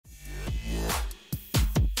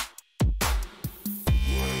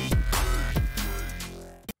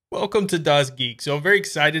Welcome to DasGeek. So I'm very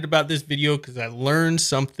excited about this video because I learned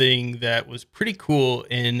something that was pretty cool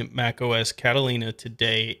in Mac OS Catalina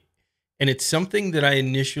today. And it's something that I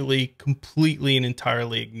initially completely and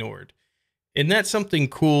entirely ignored. And that something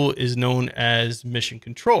cool is known as mission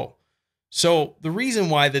control. So the reason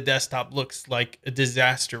why the desktop looks like a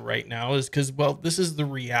disaster right now is because, well, this is the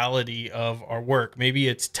reality of our work. Maybe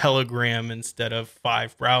it's Telegram instead of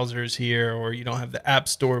 5 browsers here, or you don't have the App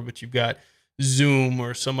Store, but you've got Zoom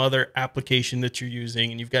or some other application that you're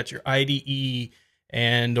using, and you've got your IDE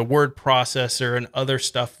and a word processor and other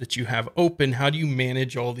stuff that you have open. How do you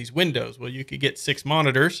manage all these windows? Well, you could get 6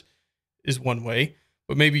 monitors is one way,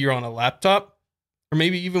 but maybe you're on a laptop, or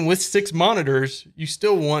maybe even with 6 monitors, you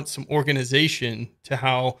still want some organization to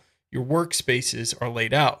how your workspaces are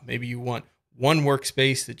laid out. Maybe you want one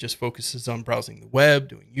workspace that just focuses on browsing the web,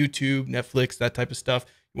 doing YouTube, Netflix, that type of stuff.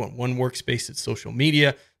 You want one workspace that's social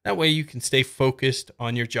media. That way you can stay focused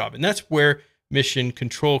on your job. And that's where mission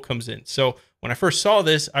control comes in. So when I first saw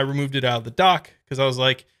this, I removed it out of the dock because I was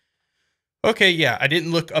like, okay, yeah, I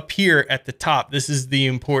didn't look up here at the top. This is the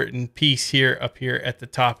important piece here up here at the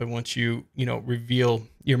top. And once you reveal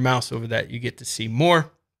your mouse over that, you get to see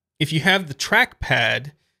more. If you have the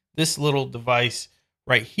trackpad, this little device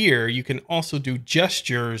right here, you can also do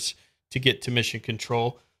gestures to get to mission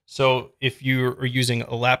control. So if you are using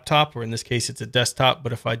a laptop, or in this case, it's a desktop,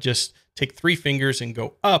 but if I just take 3 fingers and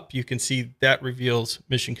go up, you can see that reveals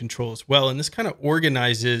mission control as well. And this kind of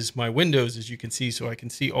organizes my windows, as you can see. So I can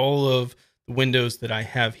see all of the windows that I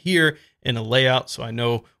have here in a layout, so I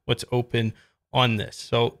know what's open on this.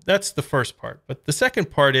 So that's the first part. But the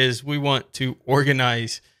second part is we want to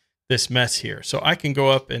organize this mess here. So I can go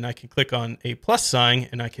up and I can click on a plus sign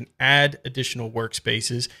and I can add additional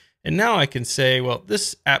workspaces. And now I can say, well,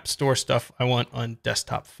 this App Store stuff I want on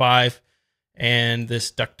desktop 5, and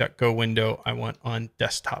this DuckDuckGo window I want on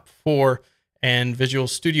desktop 4, and Visual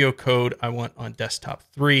Studio Code I want on desktop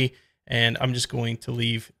 3, and I'm just going to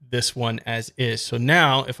leave this one as is. So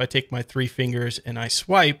now if I take my 3 fingers and I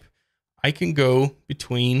swipe, I can go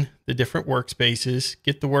between the different workspaces,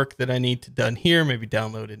 get the work that I need to done here, maybe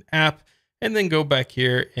download an app, and then go back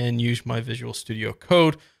here and use my Visual Studio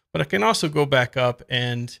Code. But I can also go back up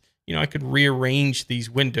and I could rearrange these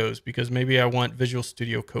windows because maybe I want Visual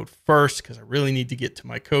Studio Code first because I really need to get to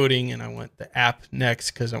my coding, and I want the app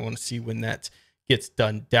next because I want to see when that gets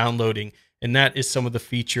done downloading. And that is some of the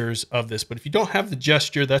features of this. But if you don't have the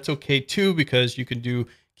gesture, that's okay too, because you can do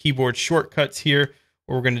keyboard shortcuts here.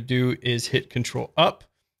 What we're going to do is hit Control Up,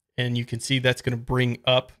 and you can see that's going to bring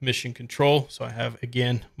up mission control. So I have,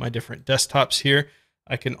 again, my different desktops here.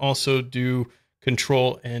 I can also do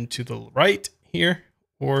Control and to the right here,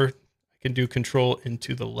 or I can do Control and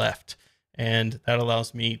to the left, and that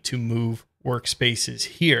allows me to move workspaces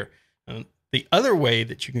here. The other way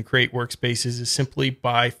that you can create workspaces is simply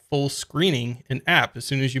by full screening an app. As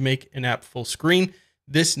soon as you make an app full screen,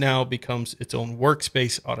 this now becomes its own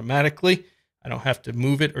workspace automatically. I don't have to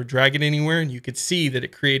move it or drag it anywhere, and you could see that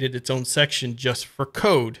it created its own section just for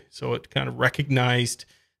code. So it kind of recognized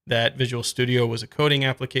that Visual Studio was a coding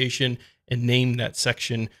application and named that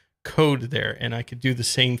section code there. And I could do the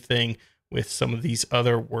same thing with some of these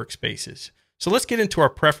other workspaces. So let's get into our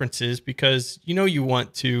preferences, because you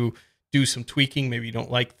want to do some tweaking. Maybe you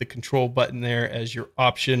don't like the control button there as your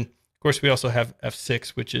option. Of course, we also have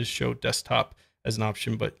F6, which is show desktop as an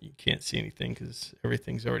option, but you can't see anything because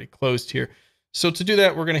everything's already closed here. So to do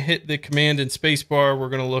that, we're going to hit the Command and space bar. We're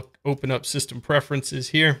going to open up System Preferences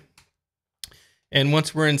here. And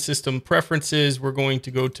once we're in System Preferences, we're going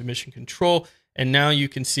to go to Mission Control. And now you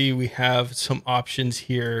can see we have some options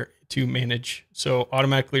here to manage. So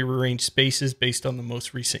automatically rearrange spaces based on the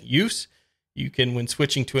most recent use. You can, when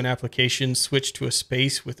switching to an application, switch to a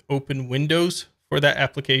space with open windows for that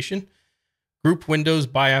application. Group windows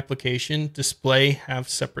by application. Display have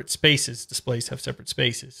separate spaces. Displays have separate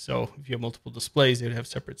spaces. So if you have multiple displays, they would have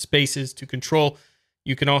separate spaces to control.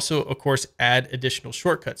 You can also, of course, add additional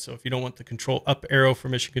shortcuts. So if you don't want the Control Up arrow for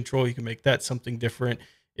mission control, you can make that something different.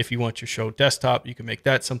 If you want your show desktop, you can make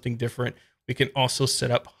that something different. We can also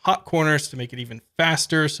set up hot corners to make it even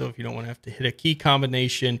faster. So if you don't want to have to hit a key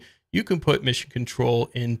combination, you can put mission control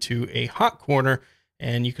into a hot corner,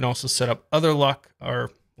 and you can also set up other lock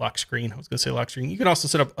screen. I was going to say lock screen. You can also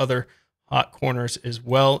set up other hot corners as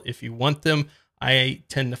well if you want them. I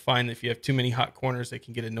tend to find that if you have too many hot corners, they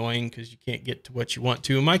can get annoying because you can't get to what you want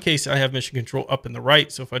to. In my case, I have mission control up in the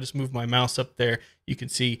right. So if I just move my mouse up there, you can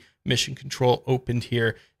see mission control opened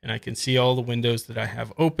here, and I can see all the windows that I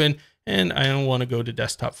have open. And I don't want to go to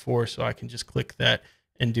desktop 4, so I can just click that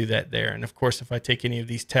and do that there. And of course, if I take any of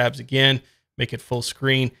these tabs again, make it full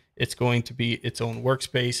screen, it's going to be its own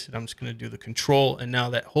workspace. And I'm just going to do the control. And now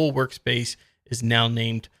that whole workspace is now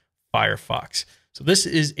named Firefox. So this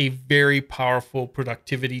is a very powerful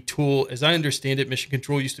productivity tool. As I understand it, Mission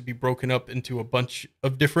Control used to be broken up into a bunch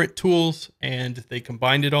of different tools, and they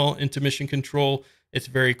combined it all into Mission Control. It's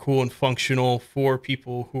very cool and functional for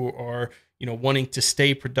people who are, wanting to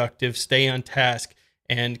stay productive, stay on task,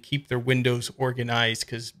 and keep their windows organized.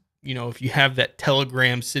 Because, if you have that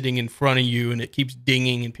Telegram sitting in front of you and it keeps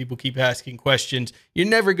dinging and people keep asking questions, you're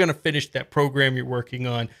never going to finish that program you're working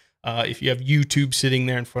on. If you have YouTube sitting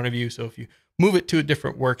there in front of you. So if you move it to a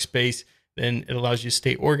different workspace, then it allows you to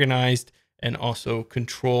stay organized and also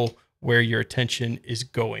control where your attention is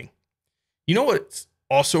going. You know what's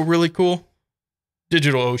also really cool?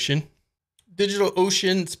 DigitalOcean.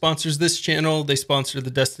 DigitalOcean sponsors this channel. They sponsor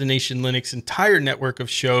the Destination Linux entire network of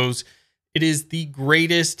shows. It is the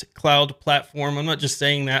greatest cloud platform. I'm not just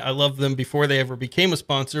saying that. I love them before they ever became a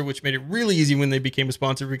sponsor, which made it really easy when they became a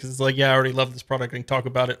sponsor, because it's like, yeah, I already love this product. I can talk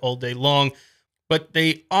about it all day long. But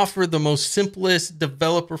they offer the most simplest,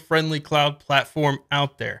 developer-friendly cloud platform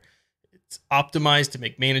out there. It's optimized to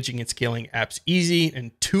make managing and scaling apps easy.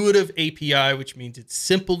 Intuitive API, which means it's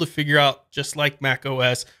simple to figure out, just like Mac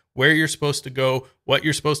OS, where you're supposed to go, what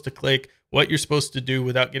you're supposed to click, what you're supposed to do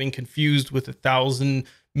without getting confused with 1,000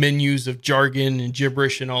 menus of jargon and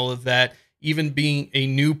gibberish and all of that. Even being a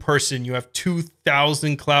new person, you have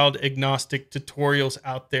 2,000 cloud agnostic tutorials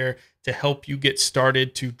out there to help you get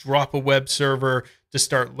started, to drop a web server, to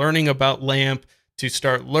start learning about LAMP, to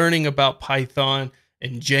start learning about Python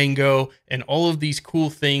and Django, and all of these cool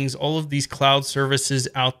things. All of these cloud services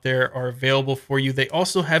out there are available for you. They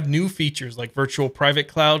also have new features like virtual private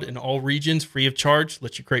cloud in all regions, free of charge,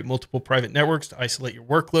 lets you create multiple private networks to isolate your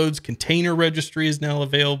workloads. Container registry is now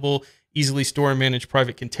available. Easily store and manage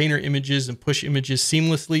private container images and push images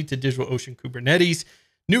seamlessly to DigitalOcean Kubernetes.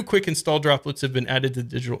 New quick install droplets have been added to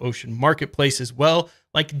the DigitalOcean marketplace as well,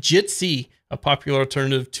 like Jitsi, a popular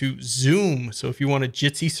alternative to Zoom. So if you want a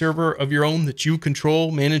Jitsi server of your own that you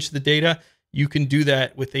control, manage the data, you can do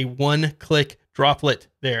that with a one-click droplet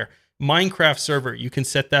there. Minecraft server, you can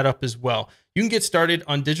set that up as well. You can get started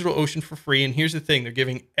on DigitalOcean for free. And here's the thing, they're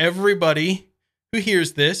giving everybody who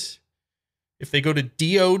hears this, if they go to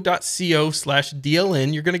do.co/DLN,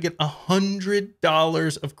 you're going to get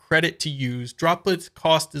 $100 of credit to use. Droplets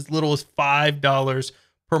cost as little as $5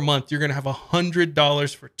 per month. You're going to have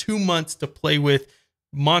 $100 for 2 months to play with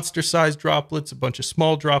monster-sized droplets, a bunch of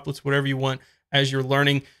small droplets, whatever you want as you're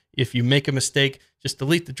learning. If you make a mistake, just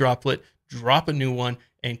delete the droplet, drop a new one,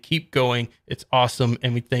 and keep going. It's awesome,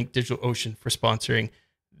 and we thank DigitalOcean for sponsoring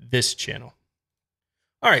this channel.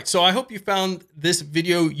 All right, so I hope you found this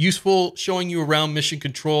video useful, showing you around Mission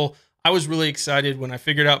Control. I was really excited when I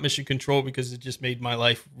figured out Mission Control because it just made my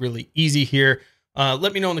life really easy here.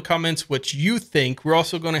 Let me know in the comments what you think. We're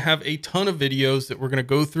also going to have a ton of videos that we're going to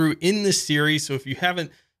go through in this series. So if you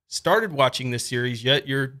haven't started watching this series yet,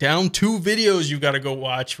 you're down 2 videos you've got to go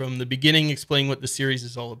watch from the beginning, explain what the series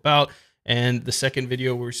is all about. And the second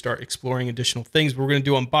video where we start exploring additional things. We're going to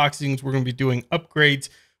do unboxings. We're going to be doing upgrades.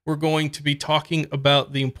 We're going to be talking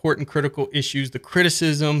about the important critical issues, the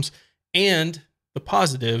criticisms, and the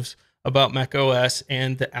positives about Mac OS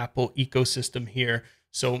and the Apple ecosystem here.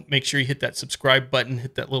 So make sure you hit that subscribe button,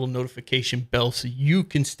 hit that little notification bell so you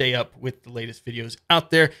can stay up with the latest videos out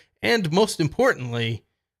there. And most importantly,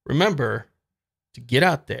 remember to get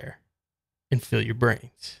out there and fill your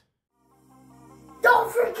brains.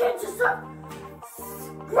 Don't forget to